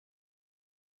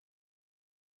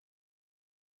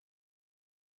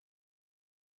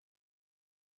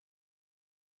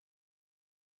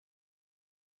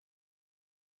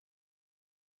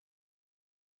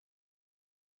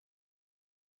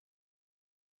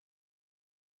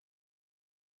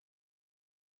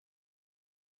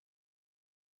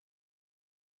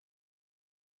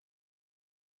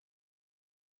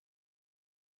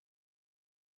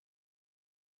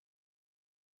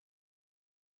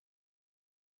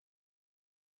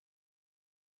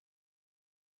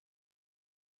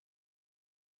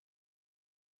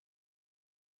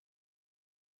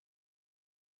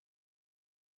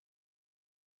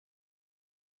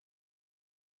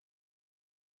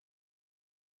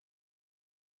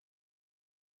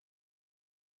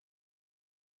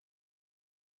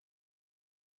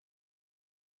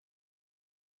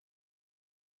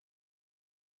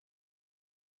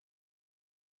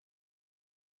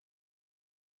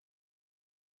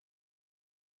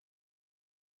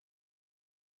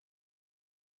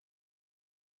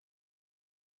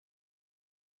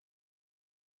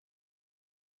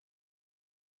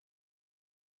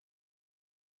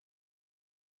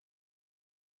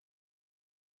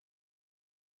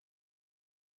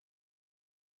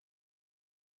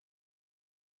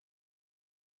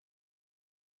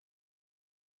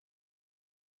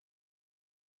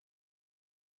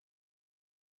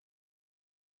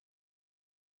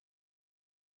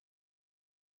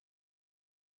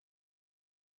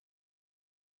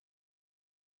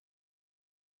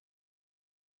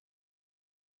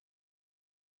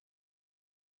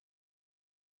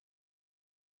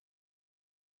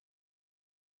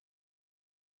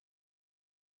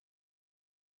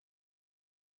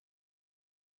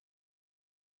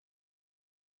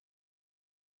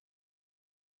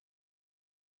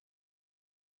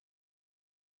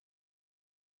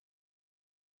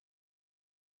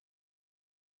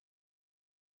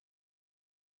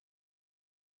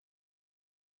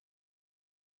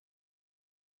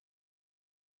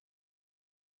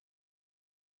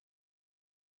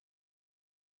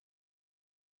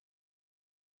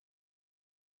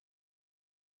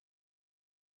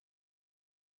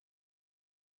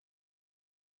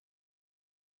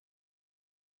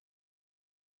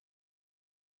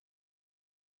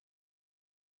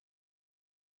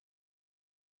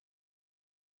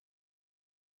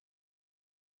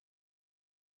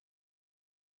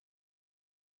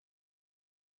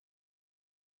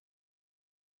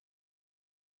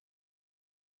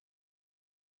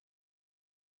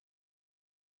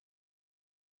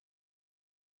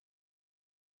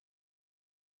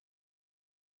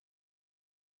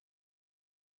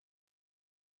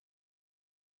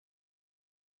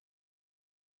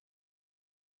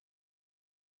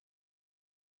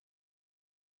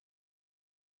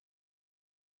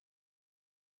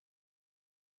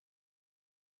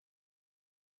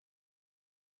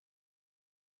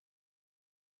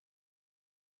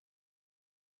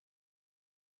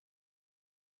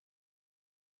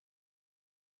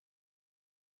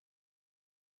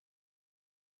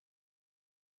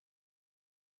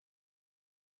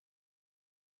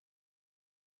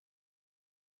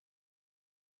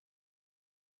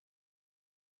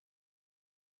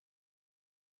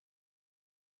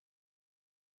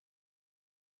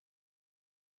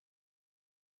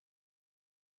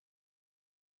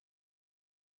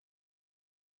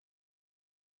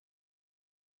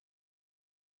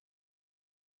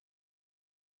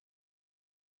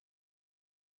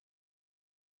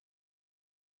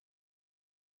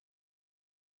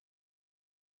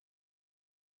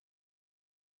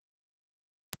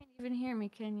Even hear me,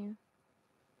 can you?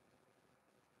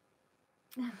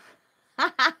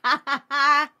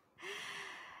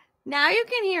 Now you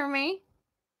can hear me.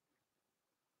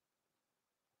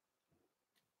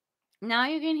 Now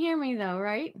you can hear me though,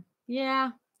 right? Yeah.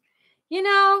 You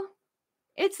know,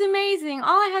 it's amazing.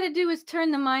 All I had to do was turn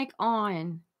the mic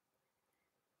on.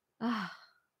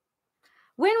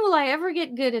 When will I ever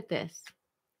get good at this?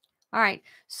 All right.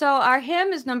 So our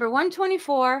hymn is number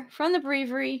 124 from the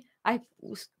Breviary. I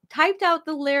typed out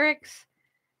the lyrics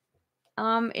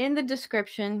in the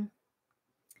description.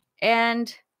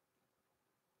 And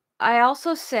I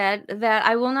also said that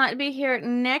I will not be here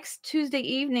next Tuesday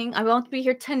evening. I won't be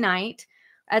here tonight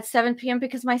at 7 p.m.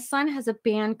 because my son has a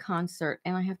band concert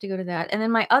and I have to go to that. And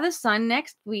then my other son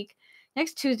next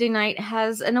Tuesday night,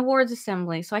 has an awards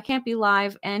assembly. So I can't be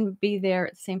live and be there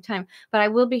at the same time. But I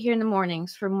will be here in the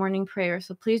mornings for morning prayer.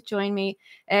 So please join me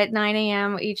at 9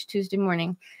 a.m. each Tuesday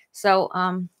morning. So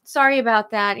sorry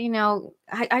about that. You know,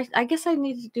 I guess I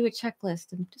need to do a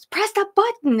checklist and just press that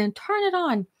button and turn it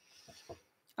on.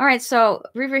 All right, so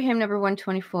Breviary hymn number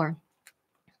 124.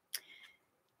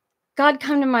 God,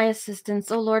 come to my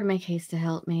assistance. O Lord, make haste to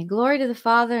help me. Glory to the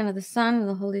Father, and to the Son, and to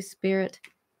the Holy Spirit,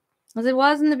 as it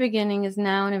was in the beginning, is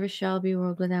now, and ever shall be,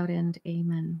 world without end.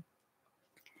 Amen.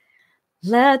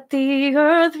 Let the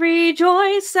earth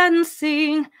rejoice and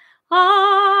sing,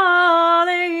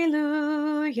 Alleluia,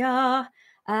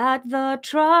 at the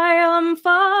triumph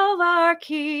of our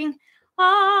King.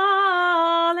 Alleluia.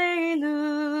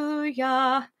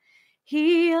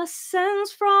 He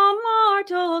ascends from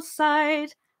mortal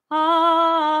sight. Alleluia.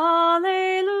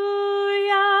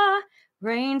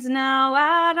 Reigns now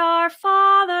at our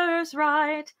Father's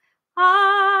right.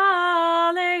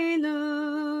 Alleluia.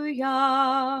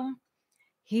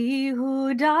 He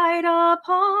who died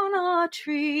upon a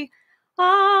tree.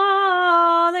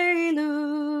 Alleluia.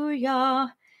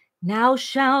 Now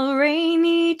shall reign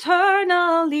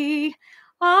eternally.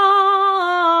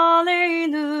 Alleluia.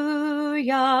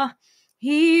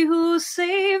 He who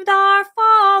saved our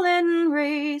fallen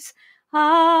race,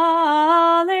 Alleluia,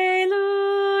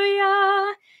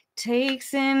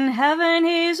 takes in heaven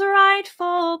his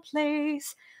rightful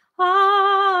place,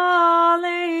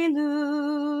 Alleluia.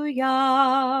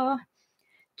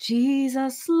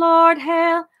 Jesus, Lord,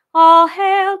 hail, all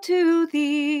hail to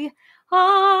thee,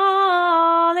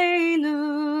 Alleluia.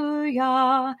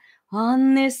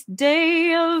 On this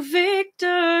day of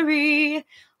victory,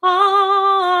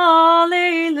 Alleluia.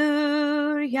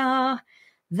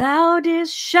 Thou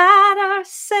didst shatter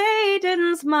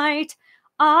Satan's might,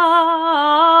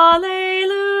 Alleluia.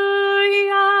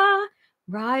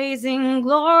 Rising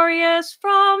glorious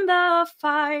from the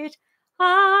fight,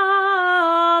 Alleluia.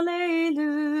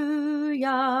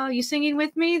 You singing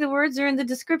with me? The words are in the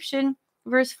description.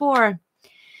 Verse 4.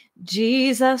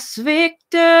 Jesus,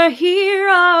 victor, hear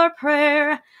our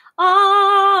prayer.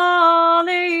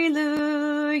 Alleluia.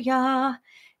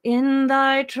 In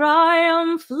thy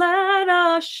triumph let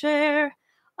us share.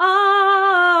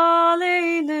 Alleluia.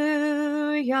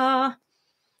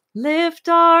 Lift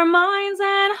our minds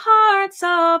and hearts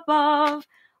above.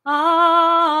 Alleluia.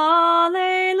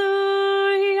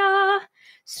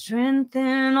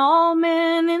 Strengthen all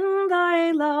men in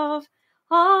thy love.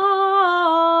 Alleluia.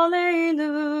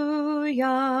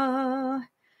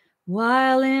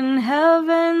 While in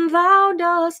heaven thou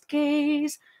dost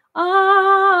gaze. Alleluia.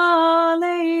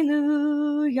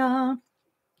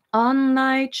 On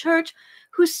thy church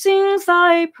who sings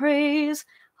thy praise.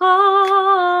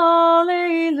 Alleluia.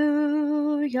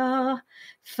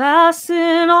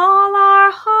 Fasten all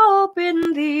our hope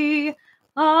in thee.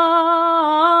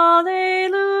 Alleluia.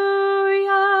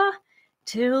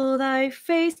 Till thy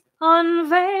face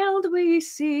unveiled we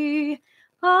see.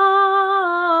 Alleluia.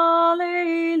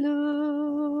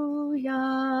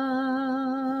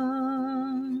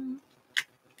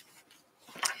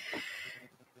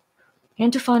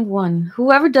 Antiphon 1.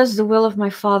 Whoever does the will of my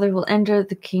Father will enter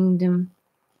the kingdom.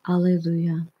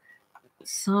 Alleluia.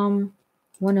 Psalm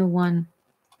 101.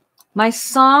 My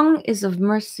song is of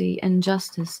mercy and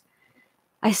justice.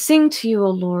 I sing to you,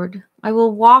 O Lord. I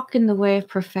will walk in the way of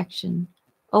perfection.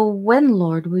 O when,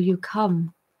 Lord, will you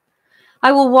come?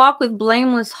 I will walk with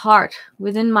blameless heart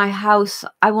within my house.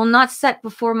 I will not set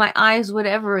before my eyes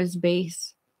whatever is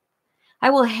base. I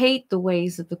will hate the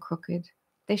ways of the crooked.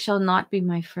 They shall not be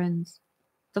my friends.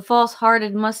 The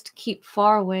false-hearted must keep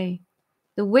far away.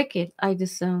 The wicked I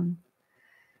disown.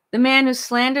 The man who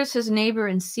slanders his neighbor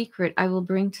in secret I will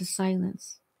bring to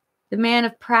silence. The man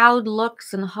of proud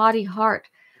looks and haughty heart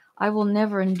I will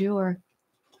never endure.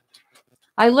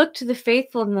 I look to the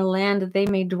faithful in the land that they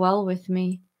may dwell with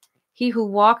me. He who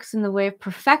walks in the way of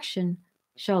perfection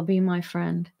shall be my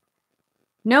friend.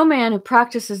 No man who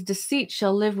practices deceit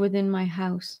shall live within my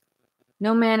house.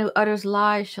 No man who utters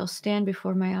lies shall stand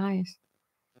before my eyes.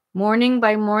 Morning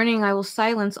by morning I will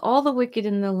silence all the wicked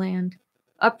in the land,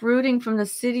 uprooting from the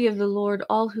city of the Lord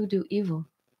all who do evil.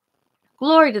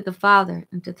 Glory to the Father,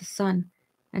 and to the Son,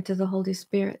 and to the Holy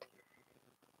Spirit,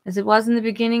 as it was in the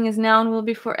beginning, is now, and will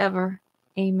be forever.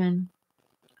 Amen.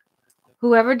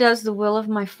 Whoever does the will of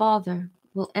my Father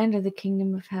will enter the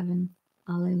kingdom of heaven.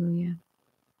 Alleluia.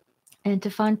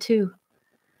 Antiphon 2.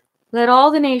 Let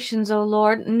all the nations, O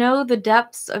Lord, know the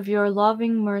depths of your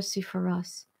loving mercy for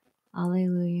us.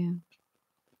 Alleluia.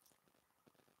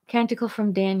 Canticle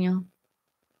from Daniel.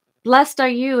 Blessed are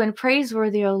you and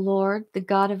praiseworthy, O Lord, the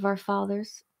God of our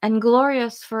fathers, and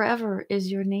glorious forever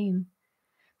is your name.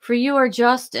 For you are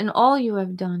just in all you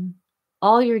have done.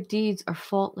 All your deeds are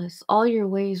faultless, all your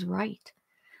ways right,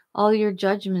 all your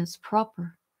judgments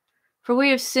proper. For we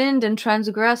have sinned and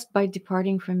transgressed by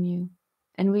departing from you,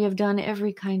 and we have done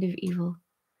every kind of evil.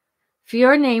 For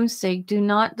your name's sake, do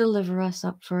not deliver us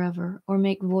up forever, or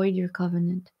make void your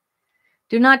covenant.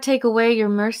 Do not take away your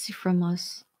mercy from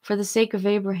us, for the sake of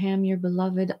Abraham, your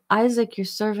beloved, Isaac, your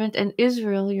servant, and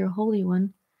Israel, your Holy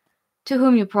One, to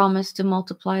whom you promised to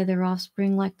multiply their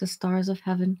offspring like the stars of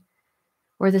heaven,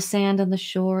 or the sand on the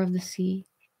shore of the sea.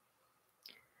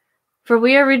 For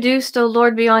we are reduced, O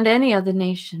Lord, beyond any other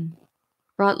nation,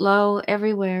 brought low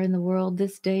everywhere in the world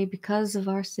this day because of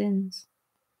our sins.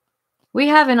 We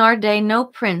have in our day no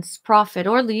prince, prophet,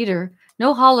 or leader,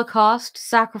 no holocaust,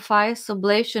 sacrifice,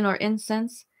 oblation, or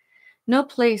incense, no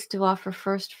place to offer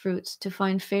first fruits to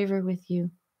find favor with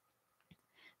you.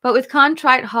 But with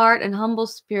contrite heart and humble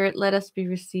spirit let us be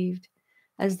received,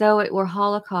 as though it were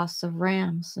holocausts of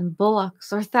rams and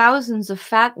bullocks, or thousands of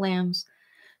fat lambs.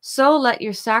 So let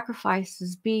our sacrifice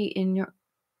be in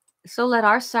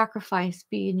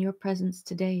your presence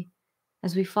today,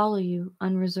 as we follow you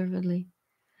unreservedly.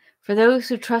 For those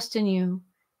who trust in you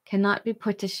cannot be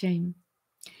put to shame.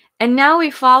 And now we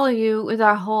follow you with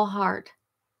our whole heart.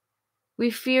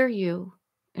 We fear you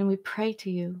and we pray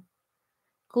to you.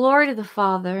 Glory to the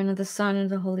Father, and to the Son, and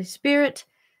to the Holy Spirit,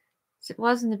 as it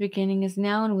was in the beginning, is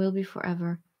now, and will be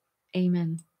forever.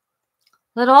 Amen.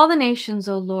 Let all the nations,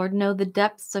 O Lord, know the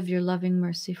depths of your loving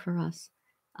mercy for us.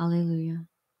 Alleluia.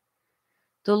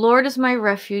 The Lord is my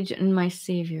refuge and my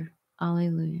Savior.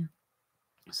 Alleluia.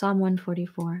 Psalm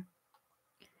 144.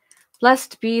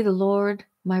 Blessed be the Lord,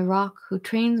 my rock, who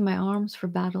trains my arms for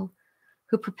battle,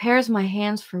 who prepares my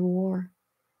hands for war.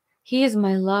 He is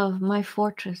my love, my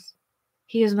fortress.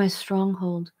 He is my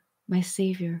stronghold, my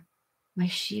Savior, my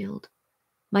shield,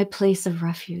 my place of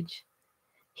refuge.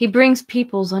 He brings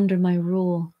peoples under my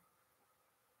rule.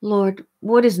 Lord,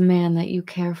 what is man that you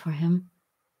care for him?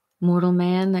 Mortal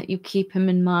man that you keep him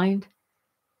in mind?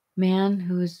 Man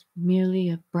who is merely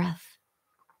a breath,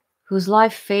 whose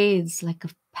life fades like a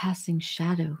passing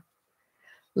shadow.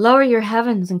 Lower your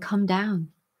heavens and come down.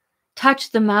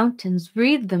 Touch the mountains,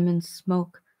 wreathe them in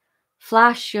smoke.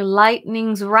 Flash your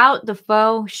lightnings, rout the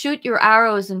foe. Shoot your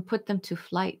arrows and put them to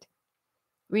flight.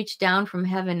 Reach down from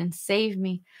heaven and save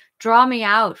me. Draw me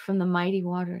out from the mighty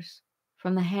waters,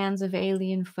 from the hands of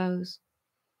alien foes,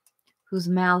 whose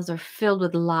mouths are filled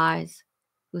with lies,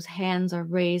 whose hands are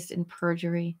raised in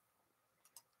perjury.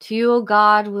 To you, O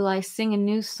God, will I sing a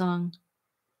new song.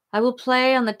 I will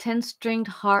play on the 10-stringed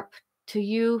harp to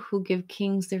you who give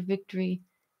kings their victory,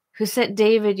 who set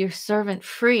David your servant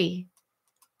free.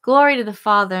 Glory to the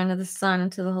Father, and to the Son,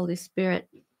 and to the Holy Spirit,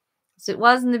 as it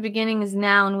was in the beginning, is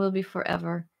now, and will be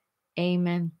forever.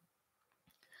 Amen.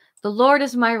 The Lord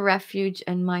is my refuge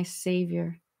and my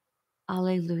Savior.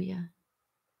 Alleluia.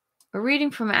 A reading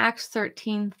from Acts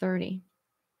 13:30.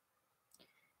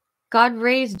 God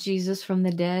raised Jesus from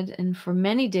the dead, and for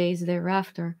many days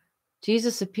thereafter,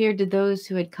 Jesus appeared to those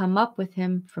who had come up with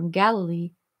him from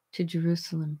Galilee to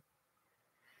Jerusalem.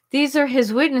 These are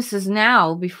his witnesses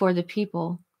now before the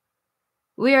people.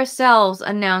 We ourselves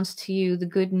announce to you the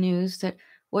good news that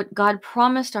what God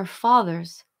promised our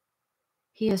fathers,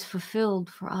 he has fulfilled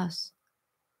for us,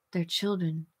 their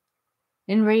children,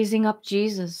 in raising up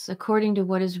Jesus, according to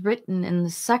what is written in the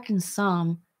 2nd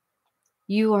Psalm,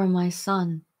 "You are my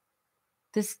son.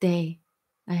 This day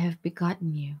I have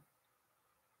begotten you."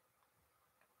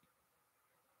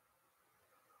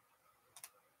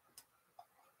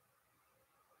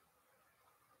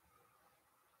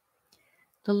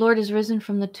 The Lord is risen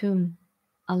from the tomb.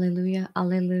 Alleluia,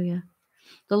 alleluia.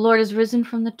 The Lord is risen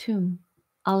from the tomb.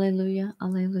 Alleluia,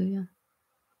 alleluia.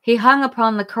 He hung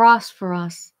upon the cross for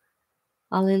us.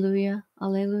 Alleluia,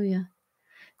 alleluia.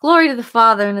 Glory to the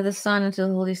Father, and to the Son, and to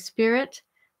the Holy Spirit.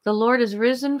 The Lord is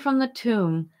risen from the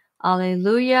tomb.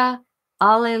 Alleluia,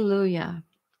 alleluia.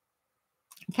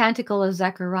 Canticle of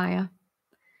Zechariah.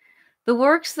 The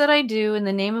works that I do in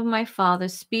the name of my Father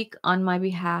speak on my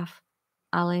behalf.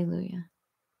 Alleluia.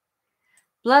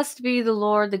 Blessed be the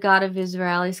Lord, the God of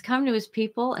Israel. He has come to his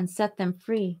people and set them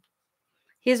free.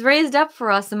 He has raised up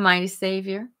for us a mighty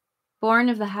Savior, born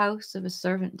of the house of his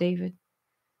servant David.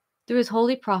 Through his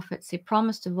holy prophets, he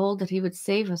promised of old that he would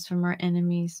save us from our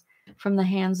enemies, from the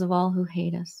hands of all who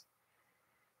hate us.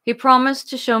 He promised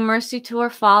to show mercy to our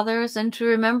fathers and to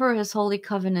remember his holy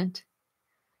covenant.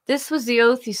 This was the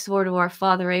oath he swore to our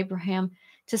father Abraham,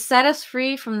 to set us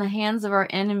free from the hands of our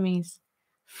enemies,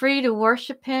 free to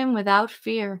worship him without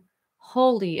fear,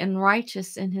 holy and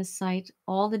righteous in his sight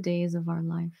all the days of our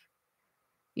life.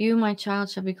 You, my child,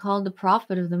 shall be called the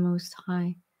prophet of the Most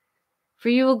High, for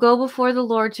you will go before the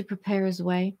Lord to prepare his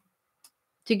way,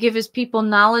 to give his people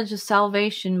knowledge of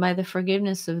salvation by the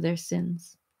forgiveness of their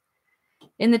sins.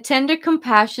 In the tender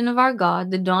compassion of our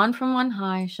God, the dawn from on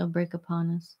high shall break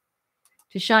upon us,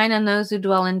 to shine on those who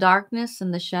dwell in darkness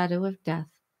and the shadow of death,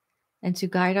 and to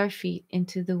guide our feet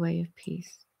into the way of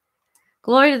peace.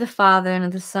 Glory to the Father, and to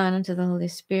the Son, and to the Holy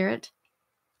Spirit,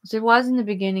 as it was in the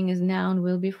beginning, is now, and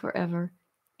will be forever.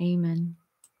 Amen.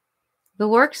 The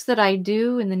works that I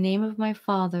do in the name of my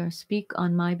Father speak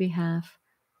on my behalf.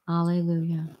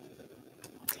 Alleluia.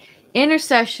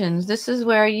 Intercessions. This is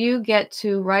where you get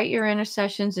to write your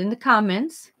intercessions in the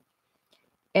comments,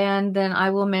 and then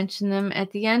I will mention them at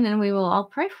the end, and we will all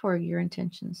pray for your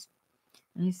intentions.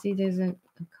 And I see there's a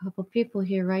couple people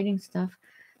here writing stuff,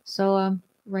 so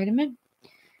write them in.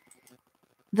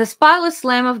 The spotless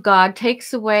Lamb of God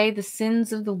takes away the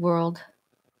sins of the world.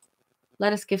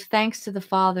 Let us give thanks to the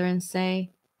Father and say,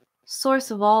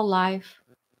 Source of all life,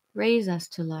 raise us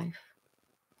to life.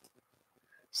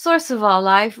 Source of all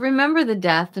life, remember the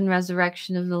death and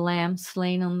resurrection of the Lamb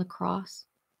slain on the cross.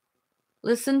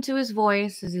 Listen to his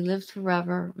voice as he lives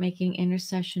forever, making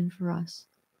intercession for us.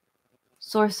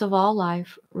 Source of all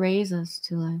life, raise us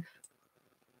to life.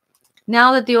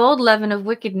 Now that the old leaven of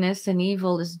wickedness and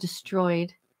evil is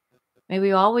destroyed, may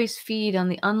we always feed on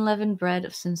the unleavened bread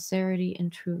of sincerity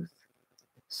and truth.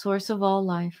 Source of all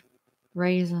life,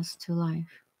 raise us to life.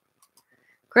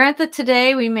 Grant that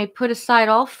today we may put aside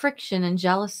all friction and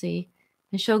jealousy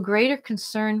and show greater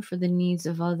concern for the needs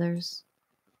of others.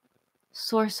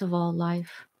 Source of all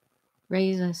life,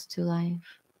 raise us to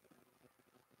life.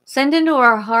 Send into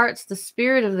our hearts the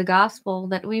spirit of the gospel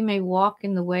that we may walk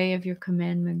in the way of your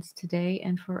commandments today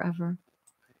and forever.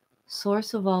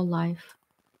 Source of all life,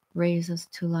 raise us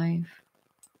to life.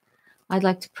 I'd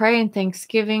like to pray in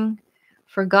thanksgiving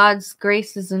for God's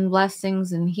graces and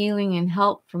blessings and healing and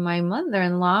help for my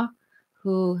mother-in-law,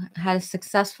 who had a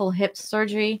successful hip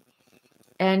surgery,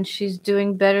 and she's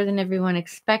doing better than everyone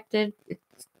expected.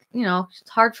 It's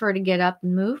hard for her to get up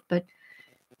and move, but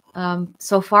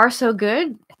so far so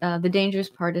good. The dangerous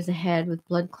part is ahead with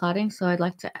blood clotting, so I'd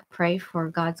like to pray for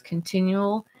God's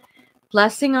continual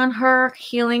blessing on her,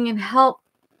 healing and help,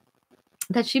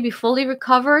 that she be fully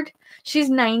recovered. She's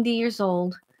 90 years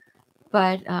old,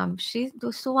 but she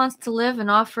still wants to live and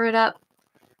offer it up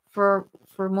for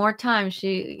more time.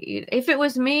 If it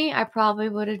was me, I probably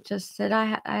would have just said,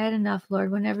 I had enough,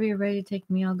 Lord. Whenever you're ready to take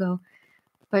me, I'll go.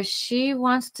 But she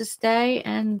wants to stay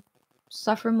and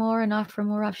suffer more and offer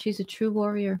more up. She's a true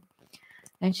warrior,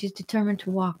 and she's determined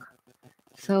to walk.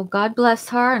 So God bless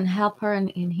her and help her and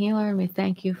heal her, and we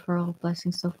thank you for all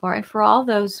blessings so far, and for all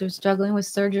those who are struggling with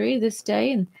surgery this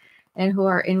day and who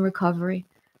are in recovery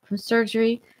from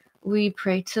surgery. We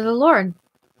pray to the Lord.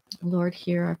 Lord,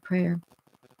 hear our prayer.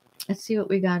 Let's see what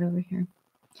we got over here.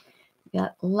 We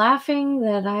got laughing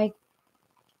that I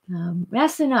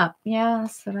messing up. Yeah,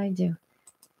 that's what I do.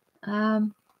 Bad.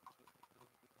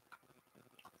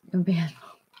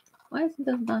 Why isn't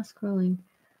this not scrolling?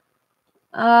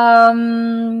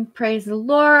 Praise the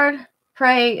Lord.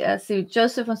 Pray. Let's see.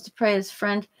 Joseph wants to pray. His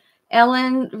friend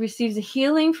Ellen receives a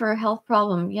healing for a health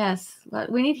problem. Yes,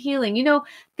 we need healing.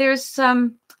 There's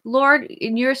some, Lord,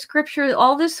 in your scripture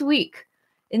all this week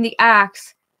in the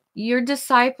Acts, your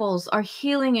disciples are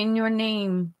healing in your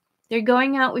name. They're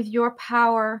going out with your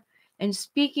power and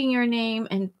speaking your name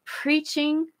and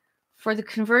preaching for the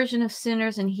conversion of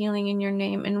sinners and healing in your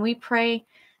name. And we pray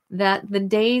that the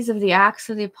days of the Acts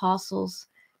of the Apostles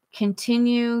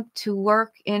continue to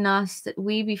work in us, that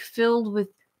we be filled with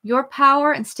your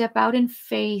power and step out in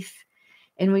faith.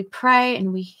 And we pray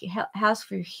and we ask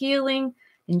for your healing.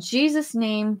 In Jesus'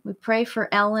 name, we pray for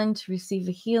Ellen to receive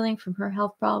a healing from her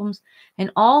health problems,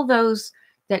 and all those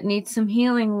that need some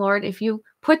healing, Lord. If you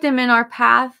put them in our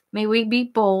path, may we be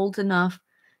bold enough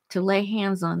to lay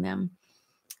hands on them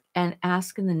and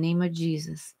ask in the name of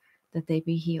Jesus that they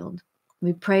be healed.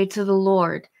 We pray to the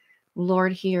Lord.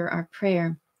 Lord, hear our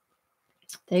prayer.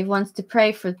 Dave wants to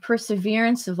pray for the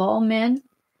perseverance of all men.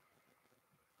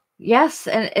 Yes,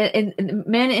 and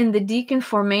men in the deacon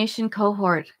formation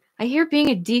cohort. I hear being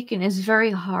a deacon is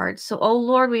very hard. So, oh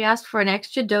Lord, we ask for an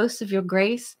extra dose of your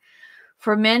grace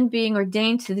for men being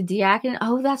ordained to the diaconate.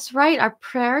 Oh, that's right. Our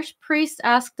parish priest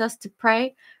asked us to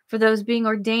pray for those being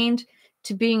ordained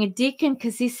to being a deacon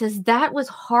because he says that was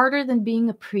harder than being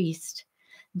a priest.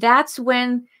 That's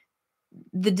when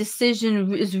the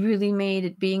decision is really made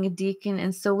at being a deacon.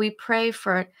 And so we pray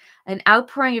for an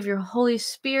outpouring of your Holy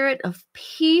Spirit of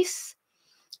peace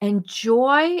and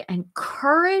joy and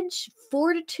courage,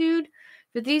 fortitude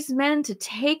for these men to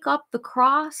take up the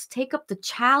cross, take up the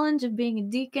challenge of being a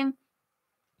deacon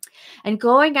and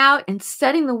going out and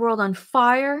setting the world on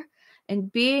fire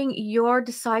and being your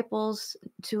disciples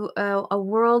to a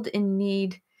world in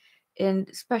need, and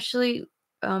especially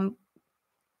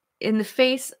in the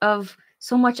face of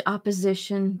so much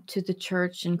opposition to the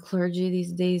church and clergy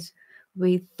these days.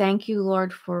 We thank you,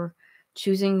 Lord, for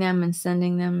choosing them and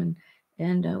sending them.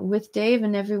 And with Dave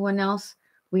and everyone else,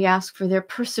 we ask for their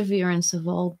perseverance of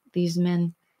all these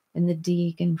men in the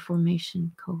deacon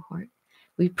formation cohort.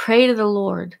 We pray to the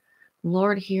Lord.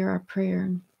 Lord, hear our prayer.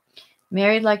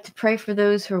 Mary would like to pray for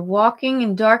those who are walking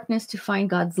in darkness to find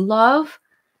God's love,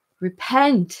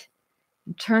 repent,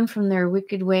 and turn from their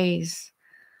wicked ways.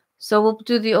 So we'll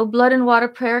do the blood and water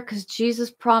prayer because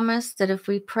Jesus promised that if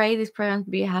we pray these prayers on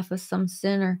behalf of some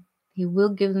sinner, he will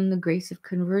give them the grace of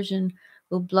conversion.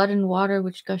 Blood and water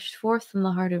which gushed forth from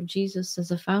the heart of Jesus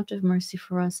as a fount of mercy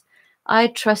for us, I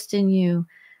trust in you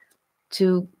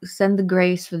to send the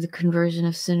grace for the conversion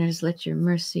of sinners. Let your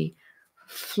mercy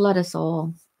flood us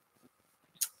all.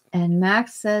 And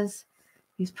Max says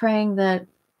he's praying that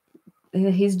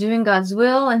he's doing God's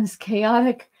will in his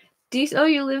chaotic DC. Oh,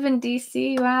 you live in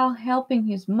DC? Wow, helping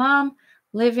his mom,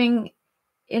 living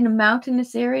in a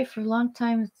mountainous area for a long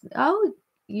time. Oh,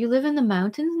 you live in the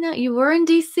mountains now? You were in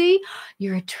DC?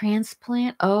 You're a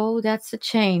transplant? Oh, that's a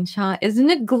change, huh? Isn't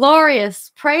it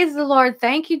glorious? Praise the Lord.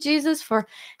 Thank you, Jesus, for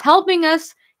helping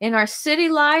us in our city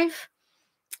life.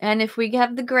 And if we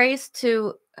have the grace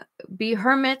to be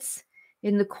hermits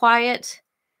in the quiet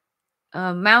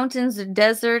mountains or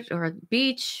desert or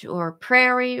beach or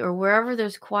prairie or wherever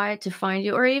there's quiet to find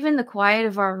you, or even the quiet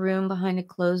of our room behind a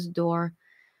closed door,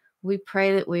 we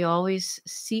pray that we always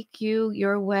seek you,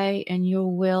 your way, and your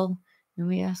will. And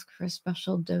we ask for a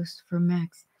special dose for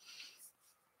Max.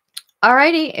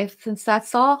 Alrighty, since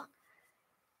that's all,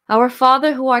 our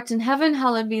Father who art in heaven,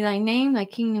 hallowed be thy name. Thy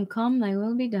kingdom come, thy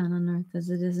will be done on earth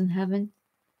as it is in heaven.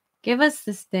 Give us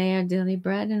this day our daily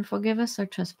bread, and forgive us our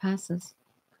trespasses,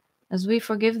 as we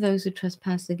forgive those who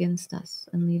trespass against us.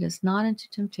 And lead us not into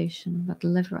temptation, but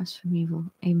deliver us from evil.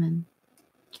 Amen.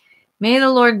 May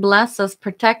the Lord bless us,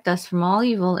 protect us from all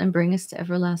evil, and bring us to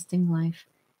everlasting life.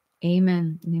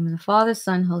 Amen. In the name of the Father,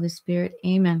 Son, Holy Spirit.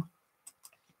 Amen.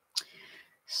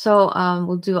 So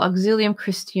we'll do Auxilium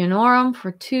Christianorum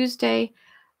for Tuesday.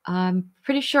 I'm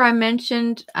pretty sure I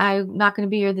mentioned I'm not going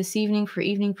to be here this evening for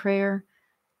evening prayer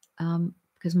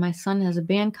because my son has a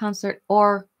band concert.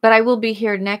 But I will be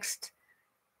here next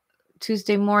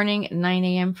Tuesday morning at 9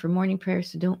 a.m. for morning prayer,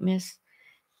 so don't miss.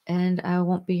 And I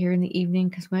won't be here in the evening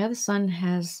because my other son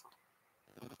has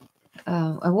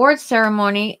award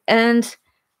ceremony, and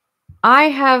I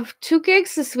have 2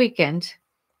 gigs this weekend.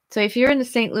 So if you're in the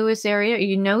St. Louis area, or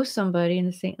you know somebody in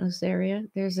the St. Louis area,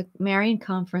 there's a Marian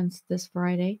conference this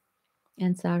Friday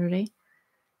and Saturday.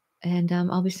 And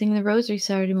I'll be singing the Rosary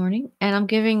Saturday morning. And I'm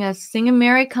giving a Sing a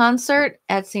Mary concert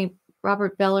at St.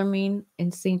 Robert Bellarmine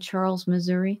in St. Charles,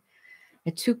 Missouri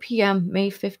at 2 p.m.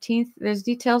 May 15th. There's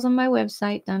details on my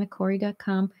website,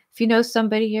 donnacori.com. If you know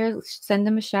somebody here, send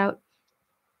them a shout.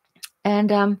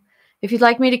 And if you'd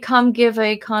like me to come give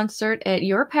a concert at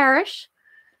your parish,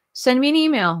 send me an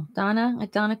email,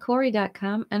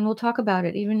 donna@donnacori.com, and we'll talk about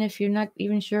it, even if you're not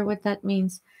even sure what that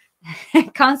means.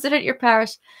 Concert at your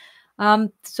parish.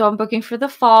 So I'm booking for the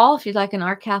fall. If you'd like an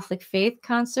Our Catholic Faith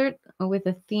concert with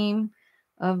a theme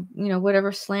of,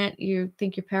 whatever slant you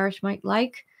think your parish might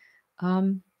like.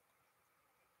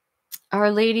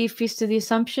 Our Lady Feast of the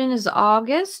Assumption is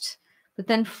August, but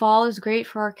then fall is great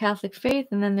for Our Catholic Faith,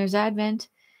 and then there's Advent.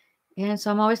 And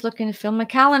so I'm always looking to fill my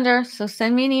calendar. So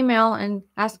send me an email and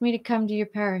ask me to come to your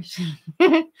parish.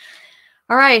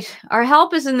 All right. Our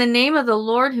help is in the name of the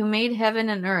Lord who made heaven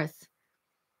and earth.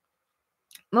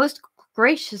 Most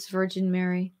gracious Virgin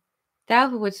Mary, thou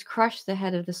who wouldst crush the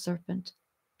head of the serpent,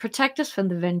 protect us from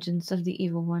the vengeance of the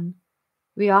evil one.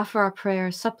 We offer our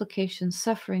prayers, supplications,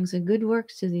 sufferings, and good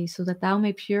works to thee, so that thou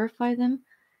may purify them,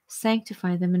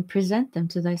 sanctify them, and present them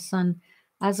to thy Son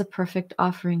as a perfect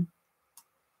offering.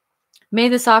 May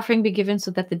this offering be given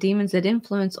so that the demons that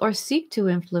influence or seek to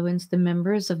influence the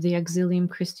members of the Auxilium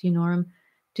Christianorum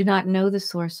do not know the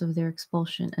source of their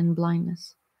expulsion and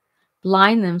blindness.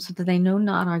 Blind them so that they know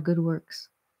not our good works.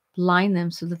 Blind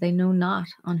them so that they know not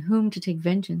on whom to take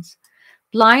vengeance.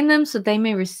 Blind them so that they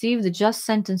may receive the just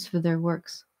sentence for their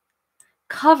works.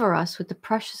 Cover us with the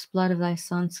precious blood of thy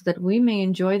Son, so that we may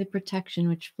enjoy the protection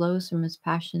which flows from his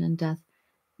passion and death.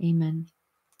 Amen.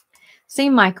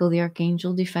 Saint Michael the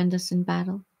Archangel, defend us in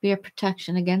battle. Be our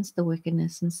protection against the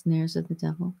wickedness and snares of the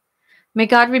devil. May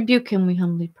God rebuke him, we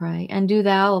humbly pray. And do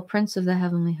thou, O Prince of the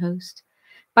heavenly host,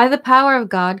 by the power of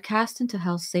God, cast into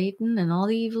hell Satan and all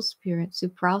the evil spirits who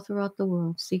prowl throughout the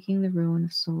world, seeking the ruin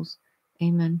of souls.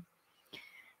 Amen.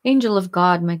 Angel of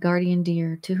God, my guardian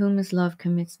dear, to whom his love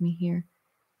commits me here,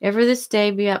 ever this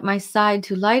day be at my side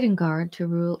to light and guard, to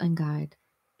rule and guide.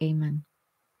 Amen.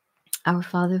 Our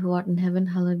Father who art in heaven,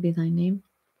 hallowed be thy name.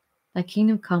 Thy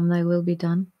kingdom come, thy will be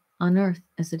done, on earth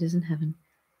as it is in heaven.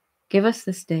 Give us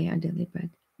this day our daily bread,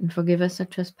 and forgive us our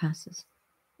trespasses,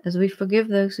 as we forgive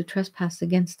those who trespass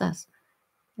against us.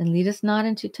 And lead us not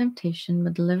into temptation,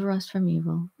 but deliver us from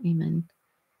evil. Amen.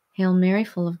 Hail Mary,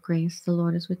 full of grace, the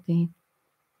Lord is with thee.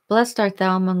 Blessed art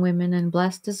thou among women, and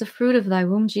blessed is the fruit of thy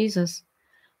womb, Jesus.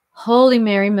 Holy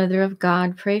Mary, Mother of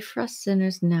God, pray for us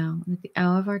sinners now and at the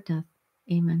hour of our death.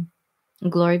 Amen.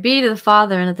 And glory be to the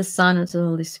Father, and to the Son, and to the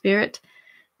Holy Spirit,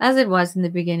 as it was in the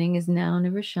beginning, is now, and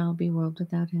ever shall be, world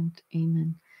without end.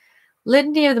 Amen.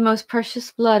 Litany of the most precious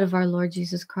blood of our Lord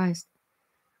Jesus Christ.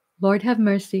 Lord, have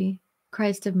mercy.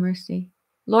 Christ, have mercy.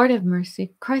 Lord, have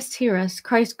mercy. Christ, hear us.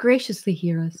 Christ, graciously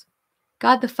hear us.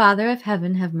 God the Father of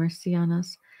heaven, have mercy on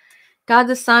us. God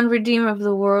the Son, Redeemer of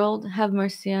the world, have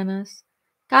mercy on us.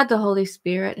 God the Holy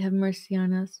Spirit, have mercy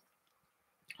on us.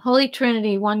 Holy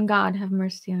Trinity, one God, have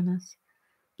mercy on us.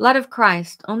 Blood of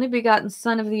Christ, only begotten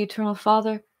Son of the eternal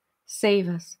Father, save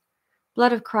us.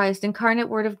 Blood of Christ, incarnate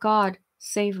Word of God,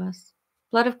 save us.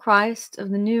 Blood of Christ,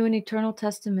 of the new and eternal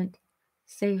testament,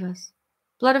 save us.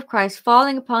 Blood of Christ,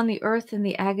 falling upon the earth in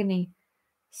the agony,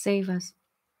 save us.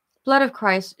 Blood of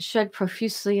Christ, shed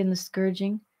profusely in the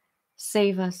scourging,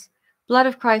 save us. Blood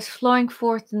of Christ, flowing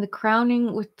forth in the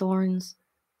crowning with thorns,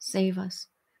 save us.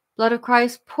 Blood of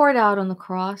Christ, poured out on the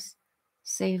cross,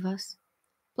 save us.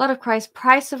 Blood of Christ,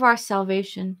 price of our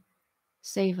salvation,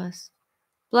 save us.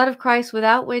 Blood of Christ,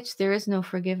 without which there is no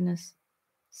forgiveness,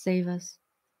 save us.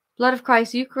 Blood of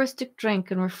Christ, Eucharistic drink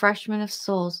and refreshment of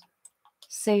souls,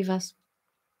 save us.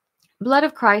 Blood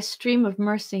of Christ, stream of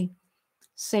mercy,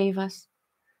 save us.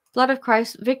 Blood of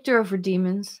Christ, victor over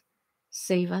demons,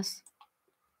 save us.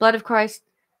 Blood of Christ,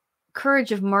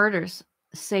 courage of martyrs,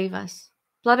 save us.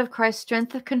 Blood of Christ,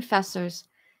 strength of confessors,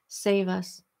 save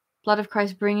us. Blood of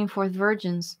Christ, bringing forth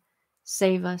virgins,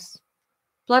 save us.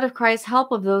 Blood of Christ,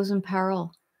 help of those in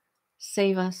peril,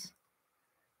 save us.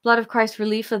 Blood of Christ,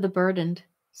 relief of the burdened,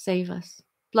 save us.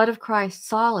 Blood of Christ,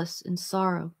 solace in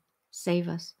sorrow, save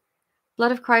us.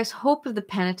 Blood of Christ, hope of the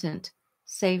penitent,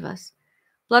 save us.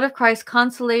 Blood of Christ,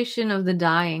 consolation of the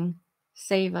dying,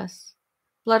 save us.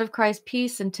 Blood of Christ,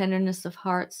 peace and tenderness of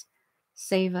hearts,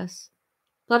 save us.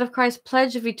 Blood of Christ,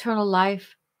 pledge of eternal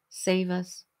life, save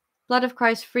us. Blood of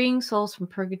Christ, freeing souls from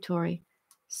purgatory,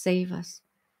 save us.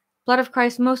 Blood of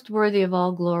Christ, most worthy of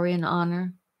all glory and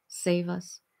honor, save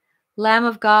us. Lamb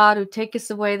of God, who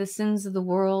takest away the sins of the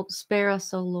world, spare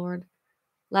us, O Lord.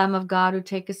 Lamb of God, who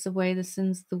takest away the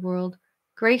sins of the world,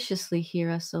 graciously hear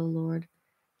us, O Lord.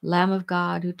 Lamb of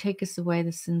God, who takest away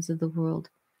the sins of the world,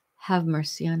 have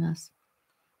mercy on us.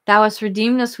 Thou hast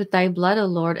redeemed us with thy blood, O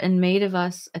Lord, and made of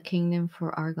us a kingdom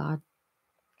for our God.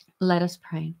 Let us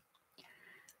pray.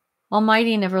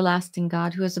 Almighty and everlasting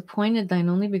God, who has appointed thine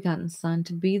only begotten Son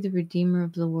to be the Redeemer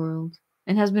of the world,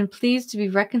 and has been pleased to be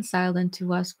reconciled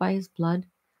unto us by his blood,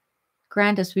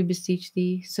 grant us, we beseech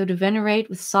thee, so to venerate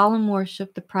with solemn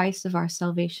worship the price of our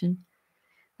salvation,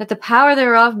 that the power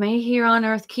thereof may here on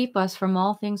earth keep us from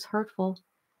all things hurtful,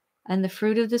 and the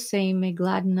fruit of the same may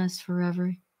gladden us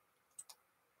forever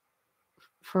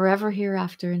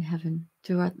hereafter in heaven,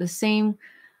 through the same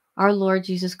our Lord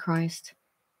Jesus Christ.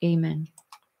 Amen.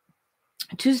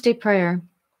 Tuesday prayer.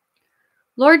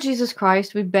 Lord Jesus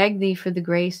Christ, we beg thee for the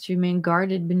grace to remain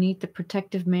guarded beneath the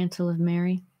protective mantle of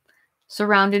Mary,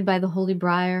 surrounded by the holy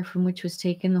briar from which was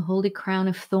taken the holy crown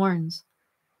of thorns,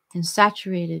 and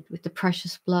saturated with the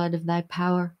precious blood of thy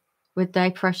power, with thy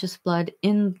precious blood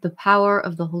in the power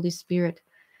of the Holy Spirit,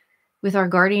 with our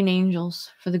guardian angels,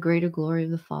 for the greater glory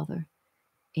of the Father.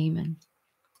 Amen.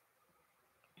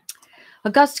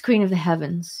 August Queen of the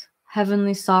heavens,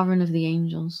 heavenly sovereign of the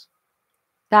angels,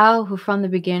 Thou who from the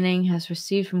beginning hast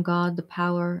received from God the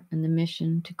power and the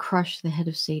mission to crush the head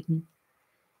of Satan,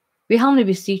 we humbly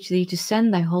beseech thee to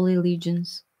send thy holy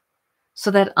legions, so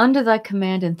that under thy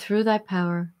command and through thy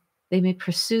power they may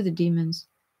pursue the demons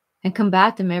and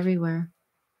combat them everywhere,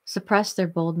 suppress their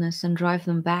boldness, and drive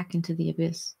them back into the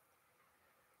abyss.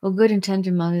 O good and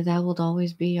tender Mother, thou wilt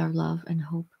always be our love and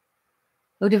hope.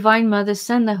 O divine Mother,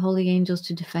 send thy holy angels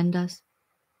to defend us,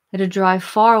 and to drive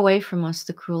far away from us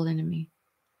the cruel enemy.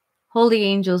 Holy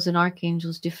angels and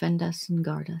archangels, defend us and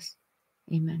guard us.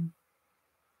 Amen.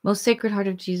 Most Sacred Heart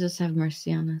of Jesus, have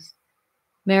mercy on us.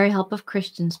 Mary, help of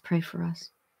Christians, pray for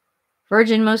us.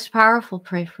 Virgin most powerful,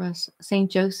 pray for us.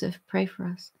 Saint Joseph, pray for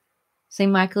us.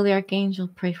 Saint Michael the Archangel,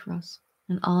 pray for us.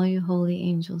 And all you holy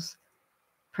angels,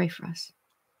 pray for us.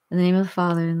 In the name of the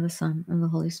Father, and the Son, and the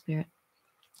Holy Spirit.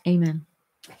 Amen.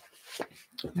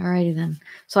 Alrighty then.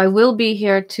 So I will be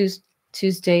here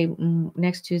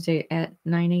next Tuesday at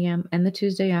 9 a.m. and the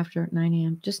Tuesday after at 9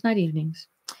 a.m. Just not evenings.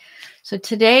 So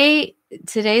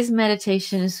today's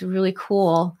meditation is really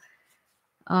cool.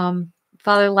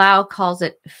 Father Lau calls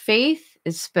it faith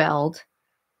is spelled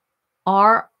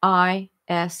R-I-S-K.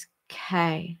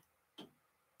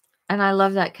 And I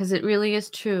love that because it really is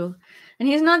true. And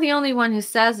he's not the only one who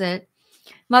says it.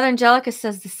 Mother Angelica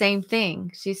says the same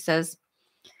thing. She says,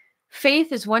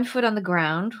 faith is 1 foot on the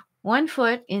ground, 1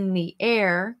 foot in the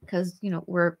air, because,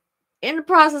 we're in the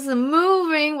process of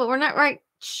moving, but we're not right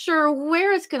sure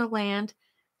where it's going to land.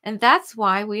 And that's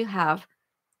why we have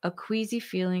a queasy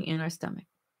feeling in our stomach.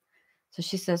 So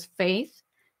she says, faith,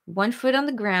 1 foot on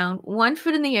the ground, 1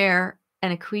 foot in the air,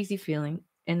 and a queasy feeling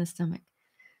in the stomach.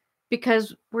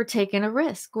 Because we're taking a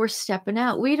risk. We're stepping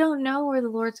out. We don't know where the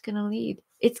Lord's going to lead.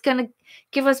 It's going to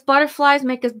give us butterflies,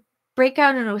 make us break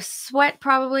out into a sweat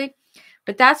probably.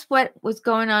 But that's what was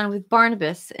going on with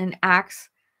Barnabas in Acts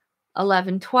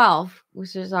 11:12,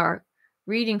 which is our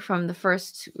reading from the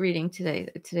first reading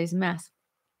today's Mass.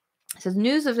 It says,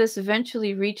 news of this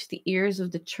eventually reached the ears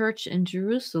of the church in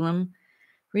Jerusalem,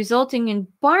 resulting in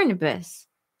Barnabas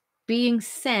being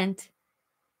sent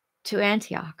to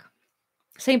Antioch.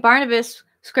 St. Barnabas,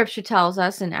 scripture tells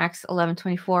us in Acts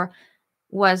 11:24,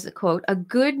 was, quote, a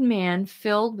good man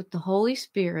filled with the Holy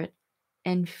Spirit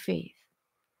and faith.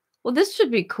 Well, this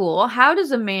should be cool. How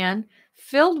does a man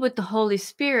filled with the Holy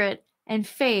Spirit and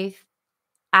faith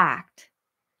act?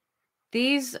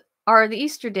 These are the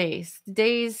Easter days, the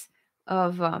days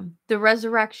of the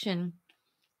resurrection.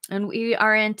 And we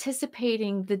are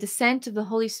anticipating the descent of the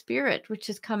Holy Spirit, which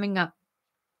is coming up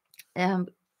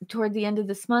toward the end of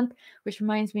this month, which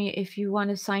reminds me, if you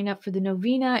want to sign up for the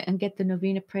novena and get the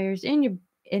novena prayers in your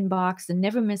inbox and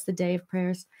never miss the day of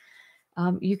prayers,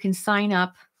 you can sign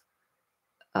up.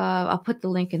 I'll put the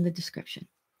link in the description.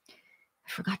 I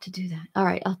forgot to do that. All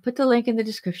right, I'll put the link in the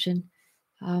description.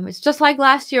 It's just like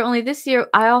last year, only this year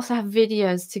I also have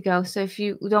videos to go. So if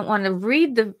you don't want to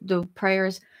read the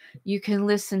prayers, you can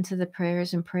listen to the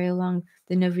prayers and pray along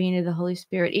the novena of the Holy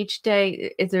Spirit. Each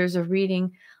day, if there's a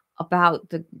reading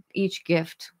about each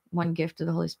gift, one gift of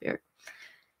the Holy Spirit.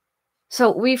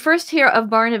 So we first hear of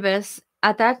Barnabas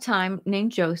at that time,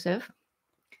 named Joseph,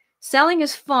 selling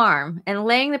his farm and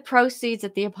laying the proceeds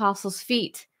at the apostles'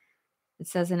 feet. It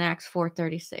says in Acts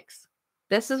 4:36.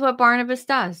 This is what Barnabas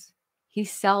does. He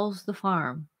sells the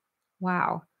farm.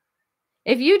 Wow.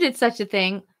 If you did such a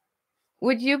thing,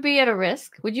 would you be at a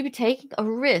risk? Would you be taking a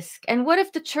risk? And what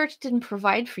if the church didn't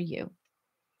provide for you?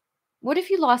 What if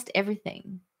you lost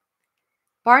everything?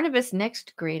 Barnabas'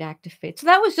 next great act of faith. So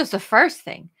that was just the first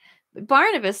thing. But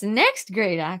Barnabas' next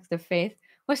great act of faith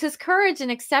was his courage in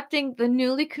accepting the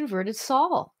newly converted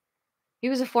Saul. He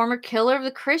was a former killer of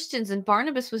the Christians, and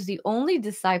Barnabas was the only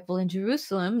disciple in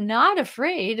Jerusalem not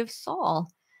afraid of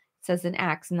Saul. It says in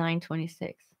Acts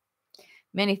 9:26.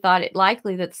 Many thought it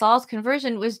likely that Saul's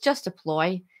conversion was just a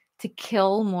ploy to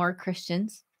kill more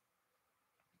Christians.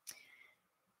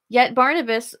 Yet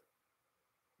Barnabas,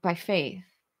 by faith,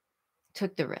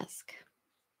 took the risk.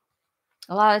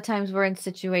 A lot of times we're in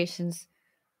situations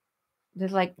they're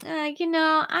like, I'm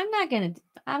going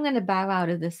to bow out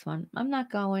of this one. I'm not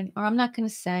going, or I'm not going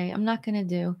to say, I'm not going to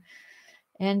do.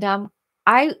 And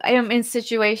I am in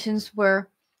situations where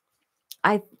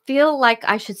I feel like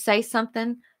I should say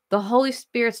something. The Holy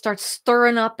Spirit starts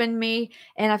stirring up in me,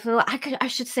 and I feel like I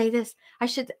should say this. I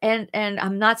should, and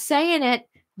I'm not saying it.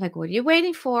 I'm like, what are you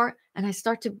waiting for? And I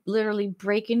start to literally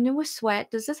break into a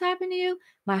sweat. Does this happen to you?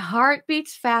 My heart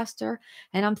beats faster,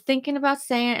 and I'm thinking about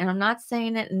saying it, and I'm not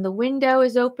saying it. And the window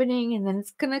is opening, and then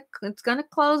it's gonna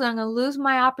close. I'm gonna lose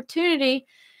my opportunity.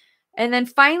 And then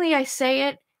finally, I say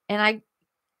it, and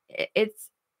it's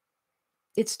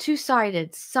it's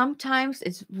two-sided. Sometimes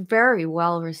it's very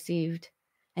well received,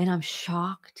 and I'm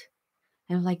shocked.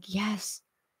 And I'm like, yes,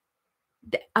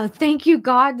 thank you,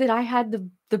 God, that I had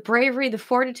the bravery, the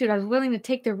fortitude. I was willing to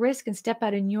take the risk and step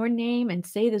out in your name and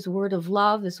say this word of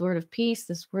love, this word of peace,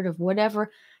 this word of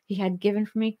whatever he had given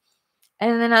for me.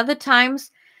 And then other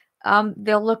times,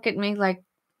 they'll look at me like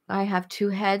I have two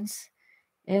heads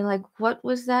and like, what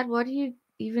was that? What do you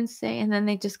even say? And then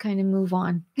they just kind of move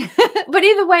on. But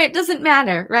either way, it doesn't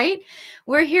matter, right?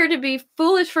 We're here to be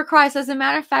foolish for Christ. As a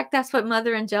matter of fact, that's what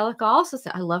Mother Angelica also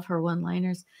said. I love her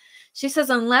one-liners. She says,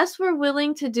 unless we're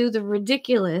willing to do the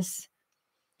ridiculous,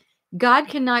 God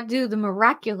cannot do the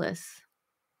miraculous.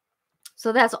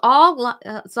 So that's all.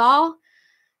 It's all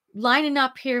lining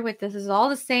up here with this. Is all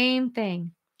the same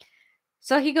thing.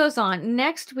 So he goes on.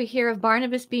 Next, we hear of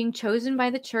Barnabas being chosen by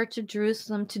the church of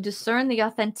Jerusalem to discern the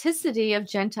authenticity of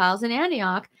Gentiles in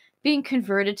Antioch being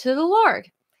converted to the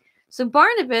Lord. So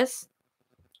Barnabas,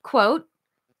 quote,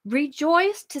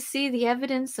 rejoiced to see the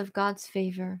evidence of God's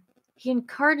favor. He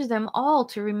encouraged them all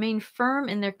to remain firm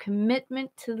in their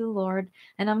commitment to the Lord,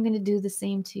 and I'm going to do the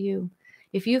same to you.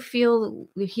 If you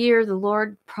hear the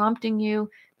Lord prompting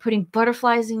you, putting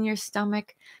butterflies in your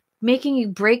stomach, making you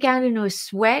break out into a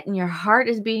sweat and your heart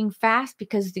is beating fast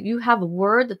because you have a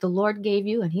word that the Lord gave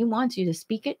you and he wants you to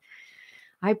speak it,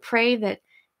 I pray that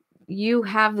you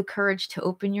have the courage to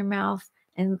open your mouth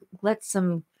and let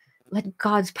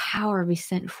God's power be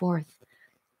sent forth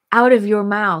out of your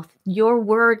mouth. Your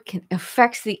word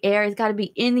affects the air. It's got to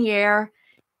be in the air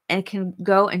and can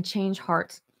go and change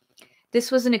hearts.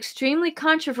 This was an extremely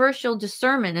controversial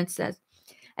discernment, it says,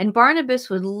 and Barnabas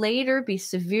would later be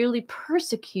severely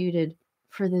persecuted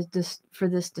for this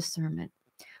discernment.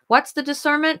 What's the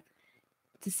discernment?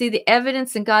 To see the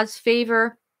evidence in God's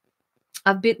favor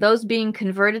of those being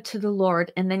converted to the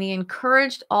Lord, and then he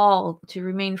encouraged all to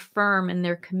remain firm in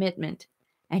their commitment,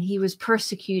 and he was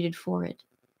persecuted for it.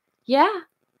 Yeah,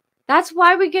 that's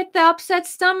why we get the upset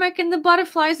stomach and the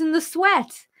butterflies and the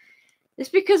sweat. It's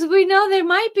because we know there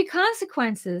might be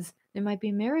consequences. There might be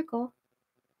a miracle.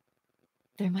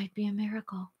 There might be a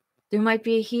miracle. There might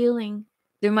be a healing.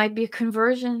 There might be a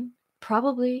conversion,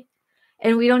 probably.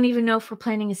 And we don't even know if we're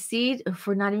planting a seed, if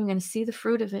we're not even going to see the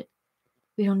fruit of it.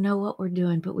 We don't know what we're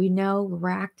doing, but we know we're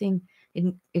acting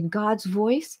in God's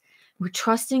voice. We're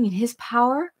trusting in his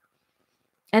power.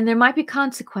 And there might be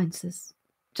consequences,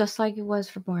 just like it was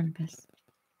for Barnabas.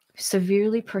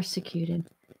 Severely persecuted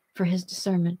for his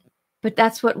discernment. But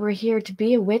that's what we're here to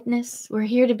be, a witness. We're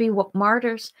here to be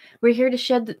martyrs. We're here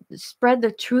to spread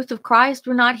the truth of Christ.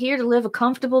 We're not here to live a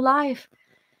comfortable life.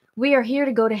 We are here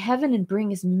to go to heaven and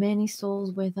bring as many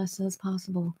souls with us as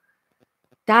possible.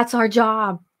 That's our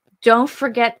job. Don't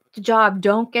forget the job.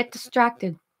 Don't get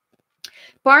distracted.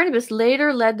 Barnabas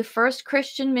later led the first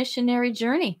Christian missionary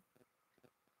journey.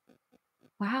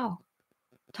 Wow.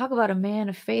 Talk about a man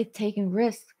of faith taking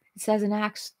risks. It says in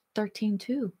Acts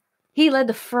 13:2. He led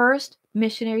the first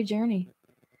missionary journey.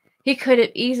 He could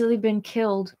have easily been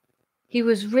killed. He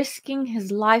was risking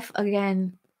his life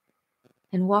again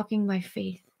and walking by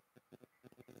faith.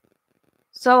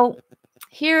 So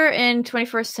here in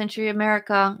 21st century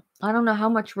America, I don't know how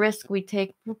much risk we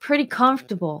take. We're pretty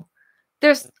comfortable.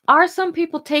 There are some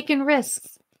people taking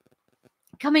risks,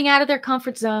 coming out of their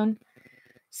comfort zone,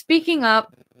 speaking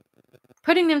up,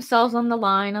 putting themselves on the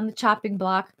line, on the chopping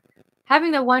block,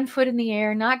 having the one foot in the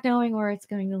air, not knowing where it's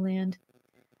going to land.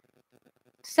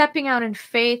 Stepping out in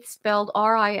faith, spelled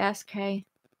R-I-S-K,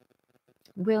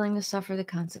 willing to suffer the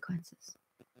consequences.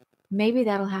 Maybe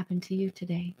that'll happen to you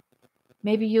today.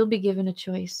 Maybe you'll be given a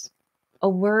choice, a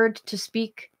word to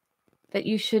speak, that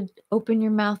you should open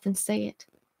your mouth and say it.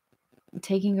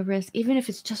 Taking a risk, even if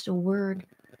it's just a word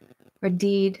or a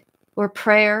deed or a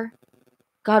prayer.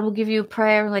 God will give you a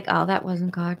prayer like, oh, that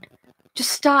wasn't God.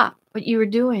 Just stop what you were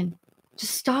doing.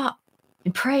 Just stop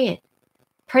and pray it.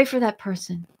 Pray for that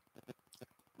person.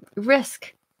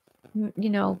 Risk,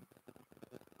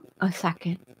 a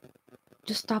second.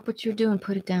 Just stop what you're doing.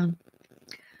 Put it down.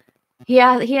 He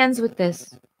ends with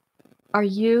this. Are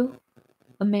you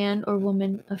a man or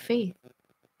woman of faith?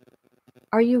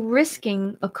 Are you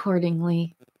risking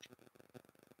accordingly?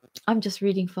 I'm just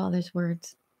reading Father's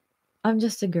words. I'm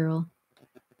just a girl.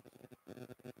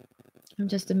 I'm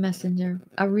just a messenger,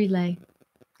 a relay.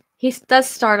 He does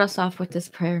start us off with this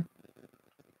prayer.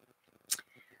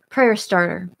 Prayer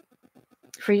starter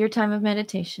for your time of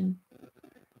meditation,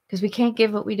 because we can't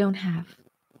give what we don't have.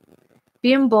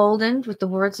 Be emboldened with the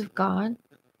words of God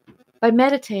by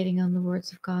meditating on the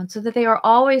words of God so that they are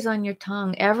always on your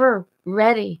tongue, ever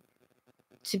ready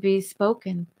to be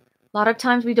spoken. A lot of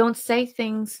times we don't say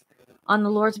things on the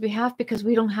Lord's behalf because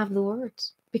we don't have the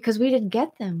words, because we didn't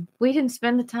get them. We didn't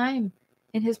spend the time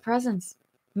in his presence,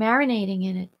 marinating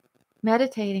in it,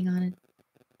 meditating on it.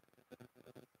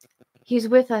 He's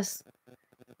with us,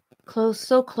 close,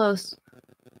 so close.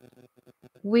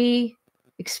 We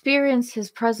experience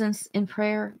his presence in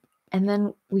prayer, and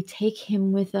then we take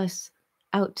him with us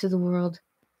out to the world.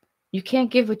 You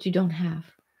can't give what you don't have.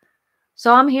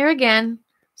 So I'm here again,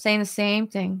 saying the same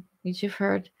thing that you've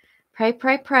heard. Pray,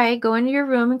 pray, pray. Go into your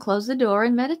room and close the door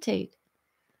and meditate.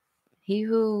 He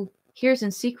who hears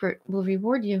in secret will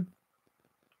reward you.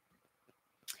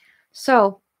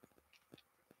 So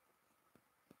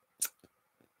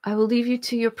I will leave you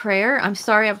to your prayer. I'm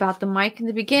sorry about the mic in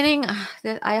the beginning.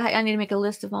 I need to make a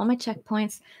list of all my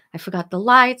checkpoints. I forgot the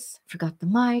lights, forgot the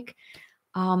mic.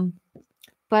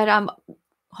 But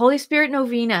Holy Spirit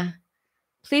Novena,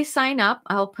 please sign up.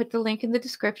 I'll put the link in the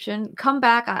description. Come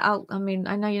back. I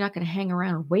know you're not going to hang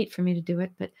around and wait for me to do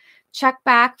it, but check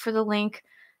back for the link.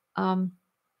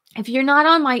 If you're not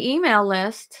on my email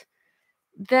list,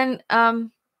 then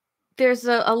there's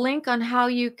a link on how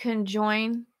you can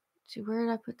join. Where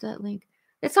did I put that link?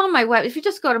 It's on my web. If you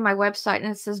just go to my website and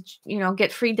it says,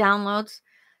 get free downloads,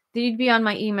 then you'd be on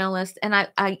my email list. And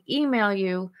I email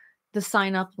you the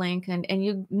sign up link, and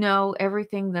you know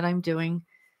everything that I'm doing.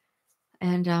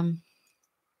 And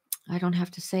I don't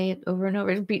have to say it over and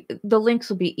over. The links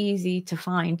will be easy to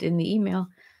find in the email.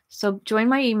 So join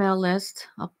my email list.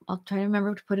 I'll try to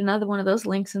remember to put another one of those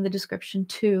links in the description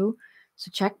too.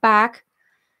 So check back.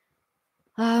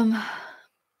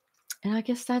 And I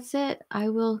guess that's it. I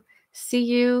will see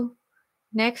you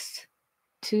next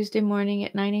Tuesday morning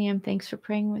at 9 a.m. Thanks for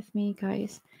praying with me,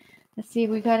 guys. Let's see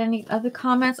if we got any other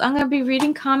comments. I'm going to be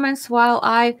reading comments while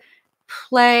I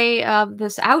play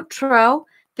this outro.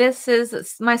 This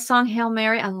is my song, Hail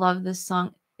Mary. I love this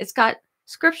song. It's got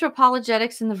scriptural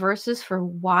apologetics in the verses for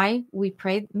why we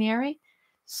pray Mary.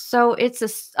 So it's an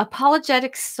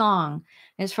apologetic song.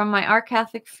 It's from my Our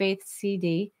Catholic Faith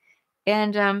CD.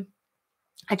 And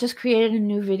I just created a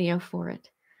new video for it.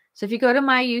 So if you go to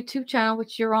my YouTube channel,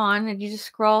 which you're on, and you just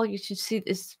scroll, you should see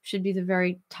this should be the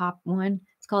very top one.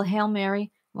 It's called Hail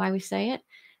Mary, Why We Say It.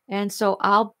 And so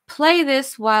I'll play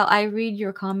this while I read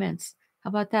your comments. How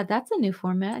about that? That's a new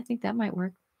format. I think that might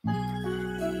work. All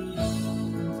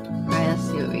right, let's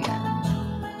see what we got.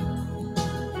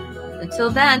 Until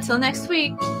then, until next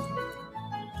week.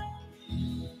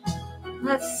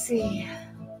 Let's see.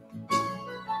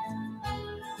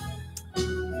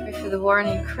 Pray for the war in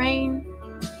Ukraine.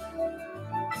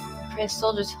 Pray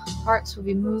soldiers' hearts will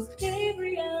be moved.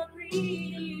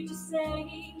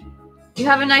 You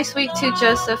have a nice week too,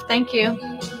 Joseph. Thank you.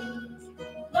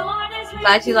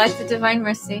 Glad you like the Divine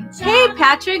Mercy. Hey,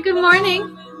 Patrick. Good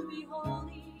morning.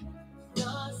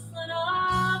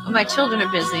 Oh, my children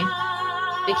are busy.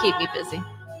 They keep me busy.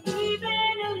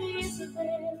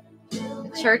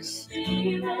 The church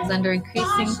is under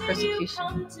increasing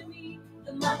persecution.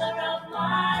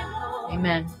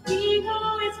 Amen.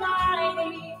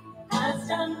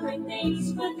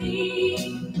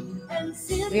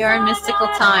 We are in mystical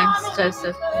times,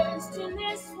 Joseph.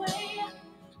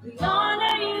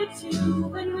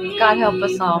 God help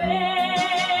us all.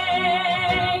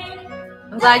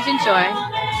 I'm glad you enjoy.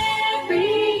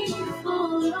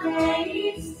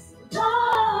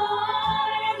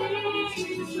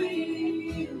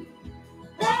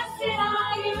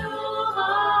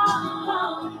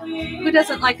 Who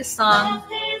doesn't like a song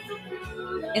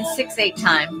in 6/8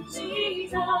 time?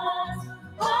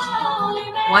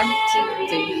 1, 2,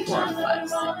 3, 4, 5,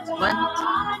 6. 1, 2,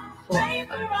 4, 5,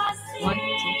 1, 2.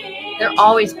 They're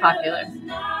always popular.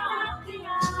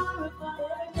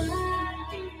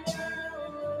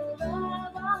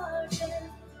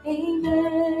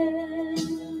 Amen.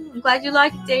 I'm glad you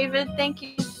liked David. Thank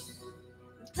you.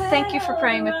 Thank you for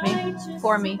praying with me,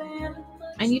 for me.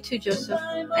 And you too, Joseph.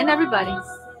 And everybody.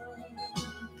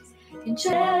 In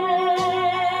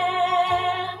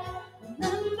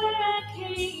remember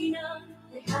Cana,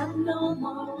 they had no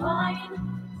more wine.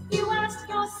 You asked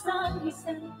your son, he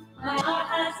said, my hour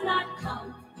has not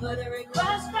come. But a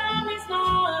request from his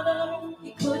father,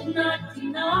 he could not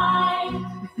deny.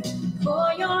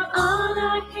 For your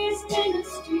honor, his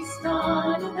ministry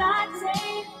started that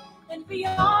day. And for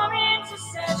your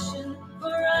intercession,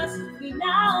 for us we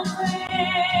now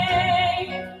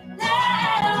pray.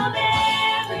 Hail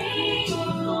Mary,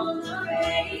 full of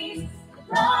grace,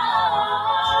 the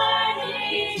Lord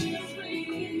is with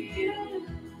you.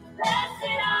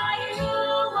 Blessed are you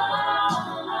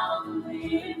among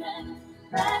women.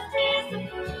 Blessed is the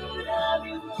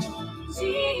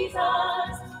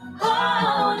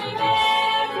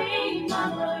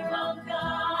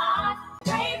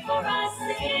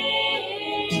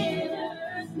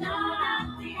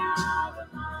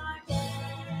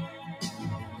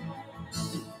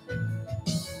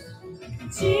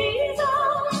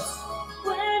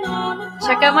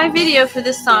check out my video for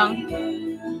this song.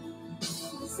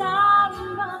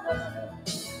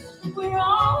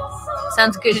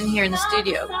 Sounds good in here in the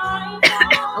studio.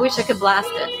 I wish I could blast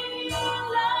it.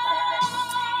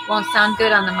 Won't sound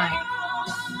good on the mic.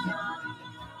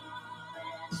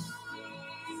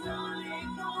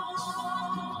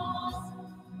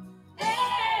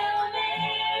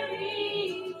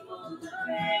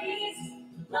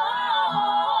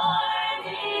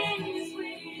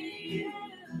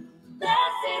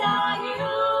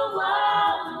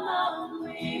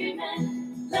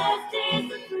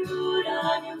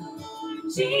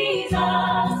 Jesus,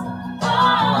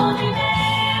 Holy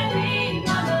Mary,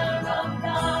 Mother of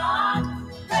God,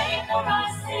 pray for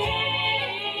us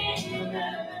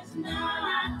sinners now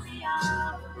at the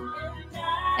hour of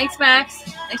death. Thanks, Max.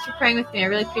 Thanks for praying with me. I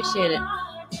really appreciate it.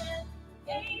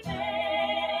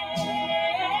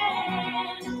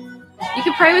 You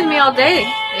can pray with me all day,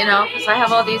 you know, because I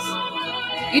have all these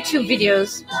YouTube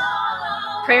videos,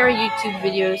 prayer YouTube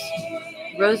videos,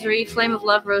 rosary, Flame of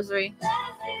Love rosary,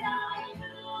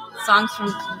 songs from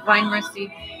Divine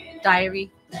Mercy,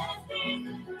 diary.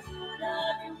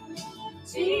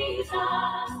 Jesus,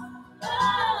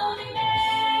 Holy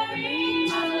Mary,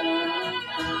 Mother of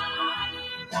God,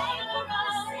 pray for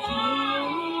us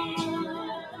sinners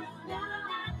now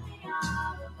at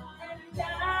the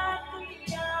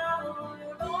hour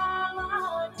of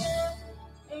our death.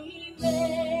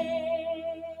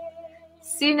 Amen.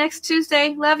 See you next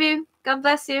Tuesday. Love you. God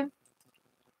bless you.